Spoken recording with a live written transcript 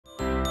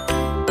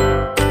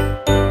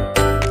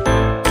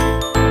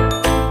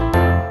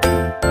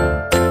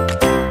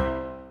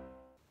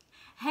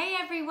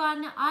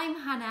I'm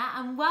Hannah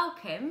and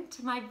welcome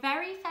to my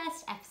very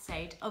first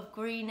episode of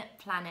Green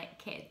Planet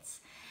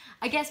Kids.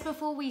 I guess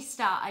before we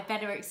start, I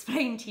better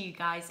explain to you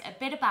guys a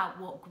bit about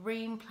what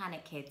Green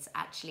Planet Kids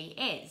actually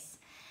is.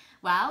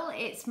 Well,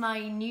 it's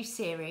my new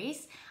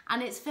series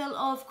and it's full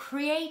of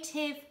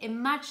creative,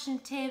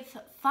 imaginative,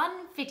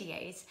 fun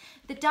videos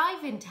that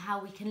dive into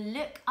how we can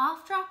look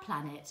after our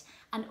planet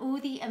and all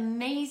the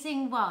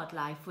amazing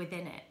wildlife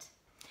within it.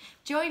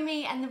 Join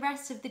me and the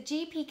rest of the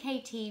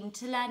GPK team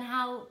to learn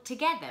how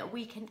together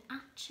we can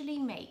actually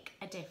make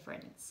a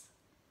difference.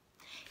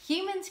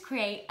 Humans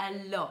create a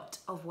lot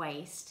of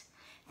waste.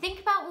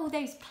 Think about all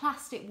those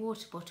plastic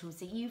water bottles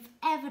that you've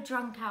ever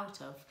drunk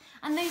out of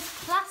and those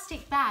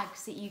plastic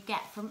bags that you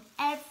get from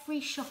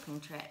every shopping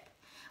trip.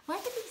 Where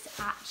do these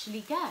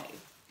actually go?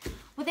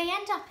 Well, they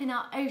end up in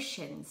our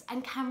oceans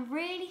and can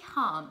really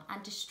harm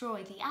and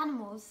destroy the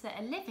animals that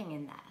are living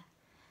in there.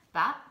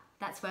 But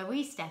that's where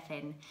we step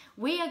in.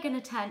 We are going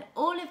to turn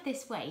all of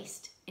this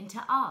waste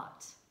into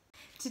art.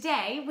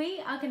 Today,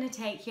 we are going to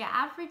take your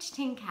average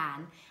tin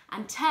can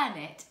and turn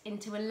it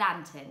into a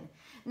lantern.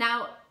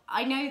 Now,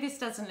 I know this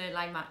doesn't look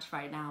like much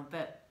right now,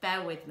 but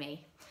bear with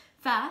me.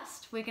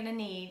 First, we're going to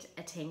need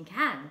a tin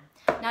can.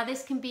 Now,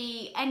 this can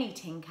be any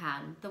tin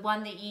can, the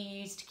one that you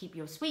use to keep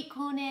your sweet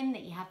corn in,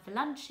 that you had for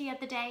lunch the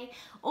other day,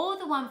 or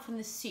the one from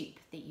the soup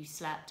that you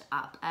slurped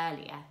up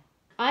earlier.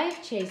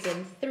 I've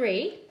chosen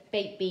 3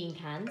 baked bean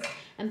cans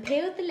and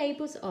peeled the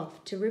labels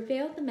off to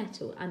reveal the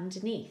metal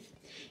underneath.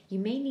 You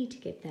may need to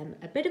give them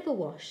a bit of a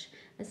wash,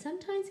 as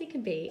sometimes it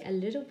can be a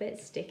little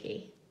bit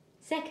sticky.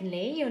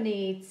 Secondly, you'll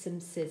need some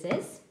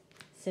scissors,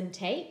 some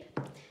tape,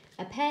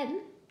 a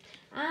pen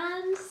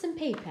and some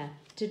paper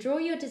to draw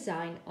your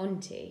design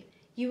onto.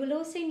 You will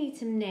also need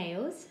some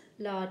nails,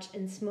 large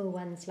and small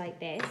ones like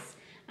this,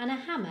 and a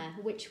hammer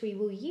which we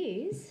will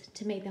use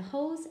to make the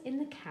holes in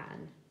the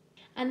can.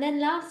 And then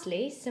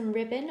lastly, some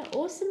ribbon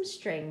or some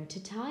string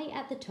to tie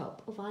at the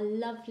top of our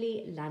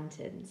lovely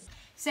lanterns.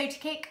 So to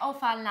kick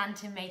off our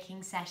lantern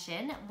making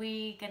session,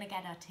 we're going to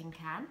get our tin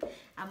can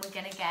and we're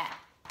going to get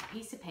a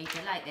piece of paper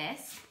like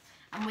this,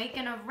 and we're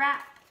going to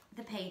wrap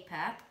the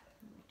paper,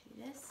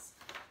 do this,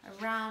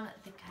 around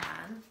the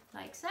can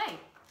like so.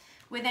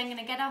 We're then going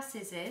to get our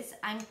scissors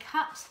and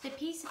cut the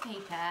piece of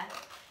paper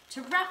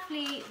to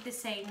roughly the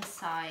same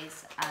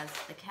size as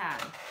the can.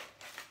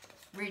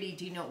 Really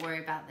do not worry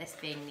about this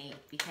being neat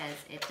because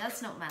it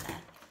does not matter.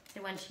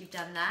 So once you've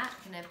done that,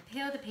 you're going to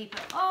peel the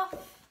paper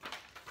off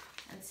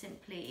and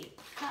simply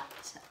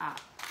cut up.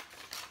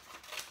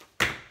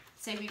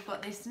 So we've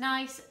got this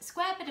nice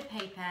square bit of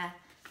paper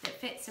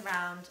that fits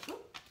around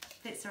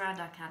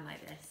our can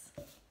like this.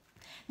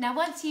 Now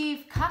once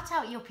you've cut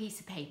out your piece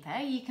of paper,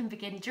 you can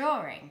begin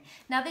drawing.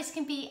 Now this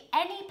can be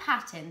any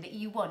pattern that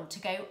you want to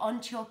go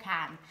onto your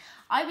can.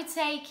 I would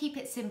say keep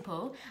it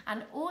simple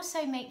and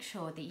also make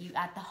sure that you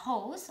add the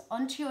holes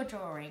onto your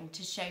drawing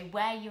to show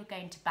where you're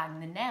going to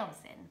bang the nails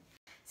in.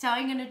 So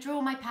I'm going to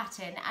draw my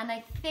pattern and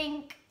I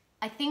think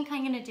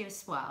I'm going to do a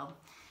swirl.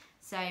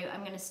 So I'm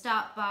going to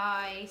start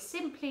by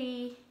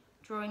simply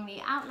drawing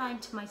the outline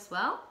to my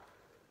swirl,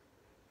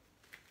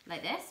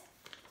 like this.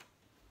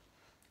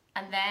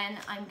 And then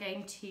I'm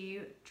going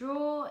to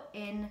draw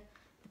in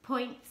the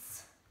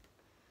points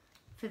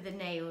for the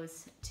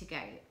nails to go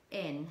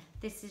in.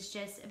 This is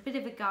just a bit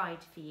of a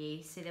guide for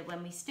you so that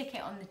when we stick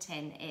it on the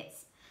tin,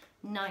 it's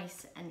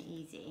nice and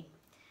easy.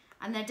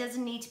 And there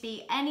doesn't need to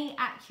be any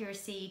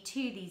accuracy to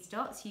these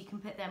dots. You can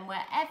put them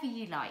wherever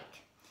you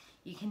like.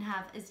 You can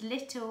have as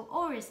little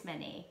or as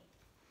many.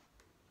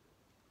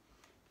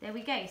 There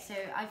we go. So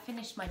I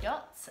finished my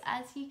dots,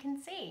 as you can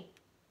see.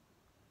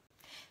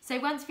 So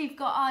once we've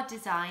got our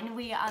design,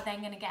 we are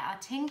then going to get our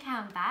tin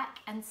can back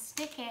and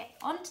stick it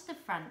onto the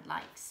front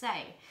like so.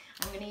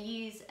 I'm going to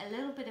use a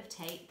little bit of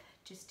tape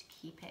just to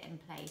keep it in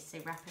place. So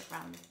wrap it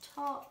around the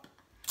top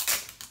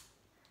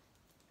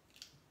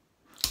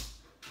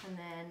and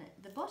then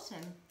the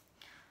bottom.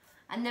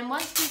 And then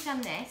once we've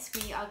done this,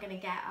 we are going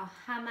to get our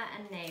hammer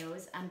and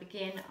nails and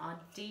begin our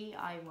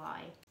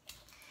DIY.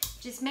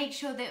 Just make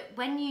sure that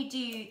when you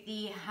do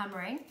the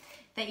hammering,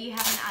 that you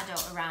have an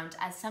adult around,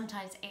 as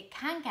sometimes it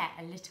can get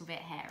a little bit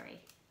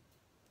hairy.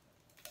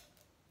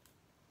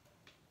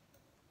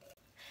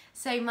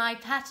 So my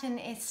pattern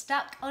is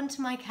stuck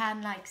onto my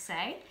can like so,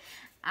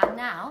 and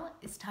now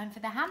it's time for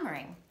the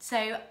hammering.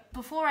 So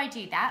before I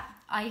do that,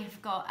 I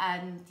have got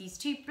these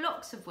 2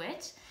 blocks of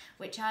wood,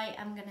 which I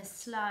am going to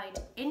slide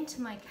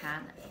into my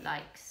can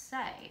like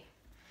so.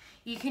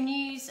 You can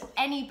use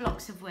any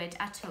blocks of wood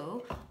at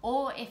all,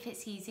 or if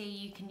it's easier,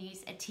 you can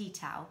use a tea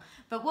towel.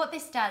 But what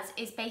this does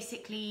is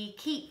basically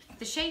keep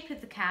the shape of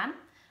the can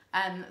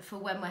for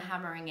when we're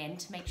hammering in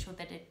to make sure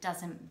that it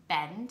doesn't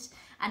bend,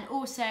 and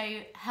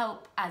also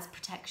help as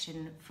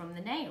protection from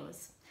the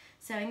nails.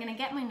 So I'm going to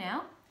get my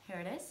nail, here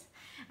it is,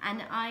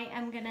 and I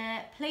am going to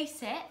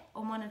place it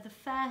on one of the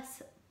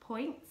first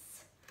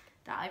points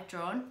that I've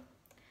drawn,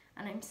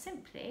 and I'm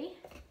simply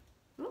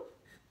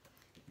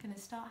going to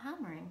start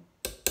hammering.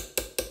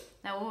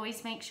 Now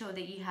always make sure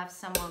that you have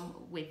someone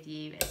with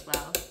you as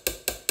well.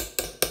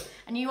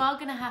 And you are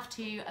going to have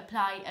to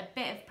apply a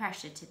bit of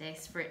pressure to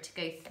this for it to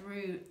go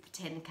through the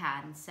tin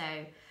can, so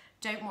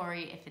don't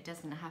worry if it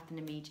doesn't happen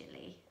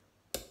immediately.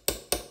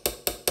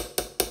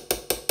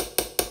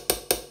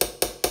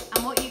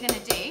 And what you're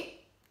going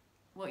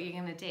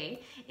to do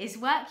is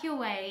work your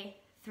way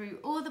through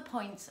all the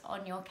points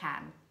on your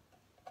can.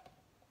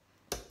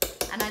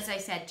 And as I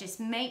said, just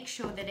make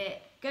sure that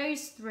it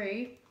goes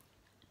through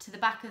to the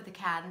back of the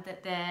can,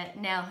 that the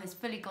nail has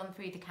fully gone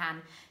through the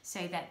can,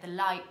 so that the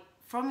light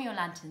from your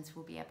lanterns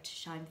will be able to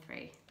shine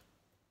through.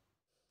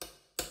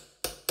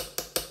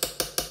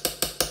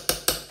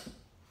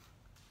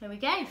 There we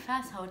go,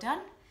 first hole done.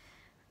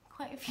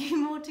 Quite a few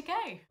more to go.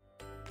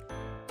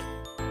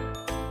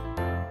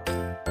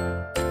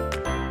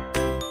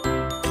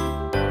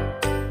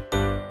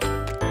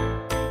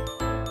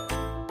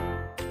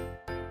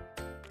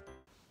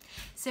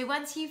 So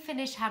once you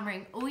finish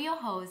hammering all your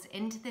holes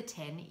into the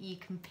tin, you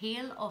can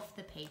peel off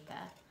the paper,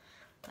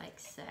 like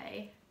so,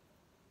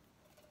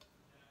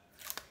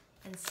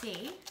 and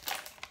see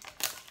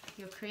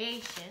your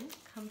creation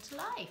come to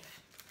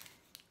life.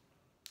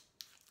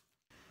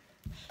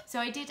 So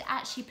I did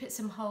actually put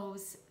some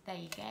holes, there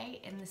you go,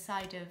 in the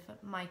side of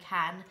my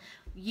can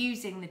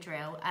using the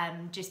drill,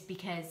 just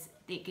because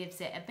it gives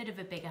it a bit of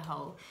a bigger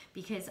hole,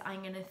 because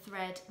I'm going to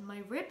thread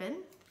my ribbon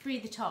through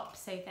the top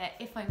so that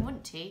if I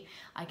want to,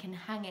 I can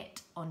hang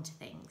it onto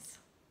things.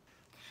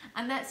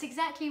 And that's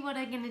exactly what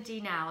I'm going to do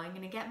now. I'm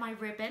going to get my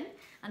ribbon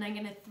and I'm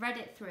going to thread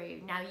it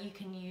through. Now you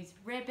can use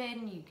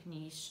ribbon, you can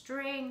use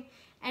string,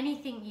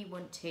 anything you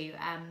want to.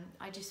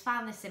 I just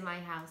found this in my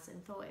house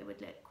and thought it would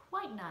look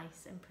quite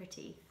nice and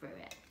pretty through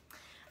it.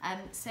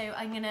 So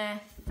I'm going to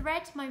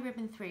thread my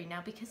ribbon through.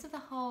 Now because the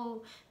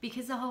hole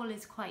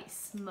is quite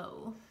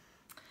small,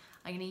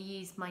 I'm going to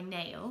use my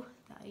nail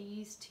that I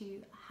use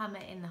to hammer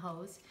in the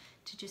holes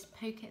to just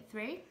poke it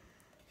through.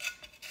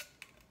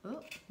 Oh,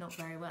 not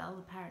very well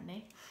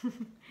apparently.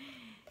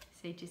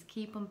 So just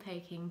keep on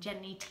poking,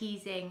 gently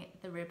teasing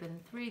the ribbon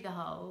through the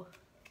hole,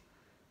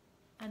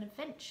 and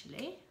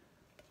eventually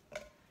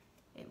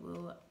it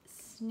will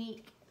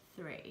sneak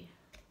through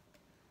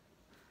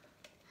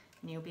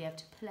and you'll be able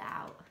to pull it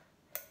out.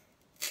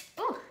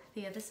 Oh,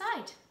 the other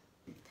side.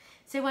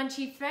 So once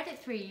you thread it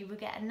through, you will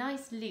get a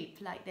nice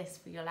loop like this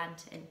for your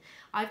lantern.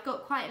 I've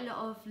got quite a lot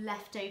of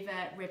leftover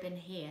ribbon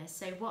here,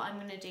 so what I'm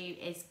going to do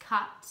is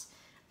cut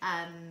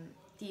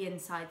the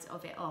insides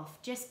of it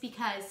off, just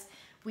because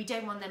we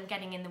don't want them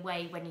getting in the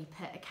way when you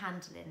put a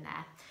candle in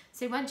there.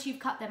 So once you've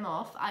cut them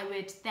off, I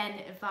would then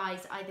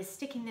advise either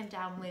sticking them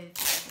down with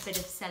a bit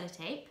of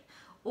sellotape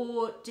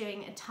or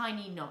doing a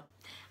tiny knot.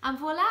 And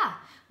voila,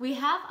 we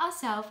have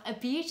ourselves a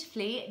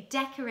beautifully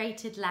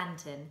decorated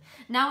lantern.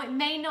 Now it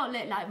may not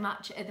look like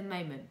much at the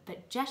moment,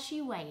 but just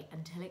you wait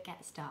until it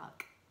gets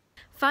dark.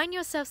 Find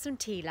yourself some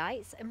tea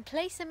lights and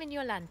place them in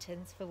your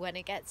lanterns for when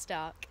it gets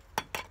dark.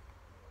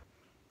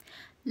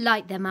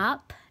 Light them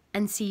up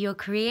and see your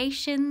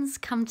creations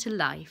come to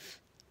life.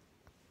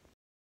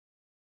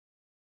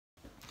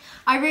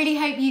 I really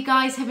hope you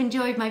guys have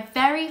enjoyed my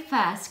very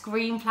first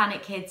Green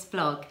Planet Kids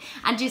vlog,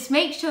 and just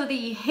make sure that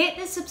you hit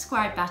the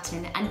subscribe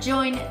button and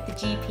join the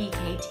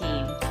GPK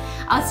team.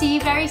 I'll see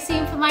you very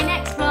soon for my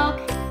next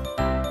vlog.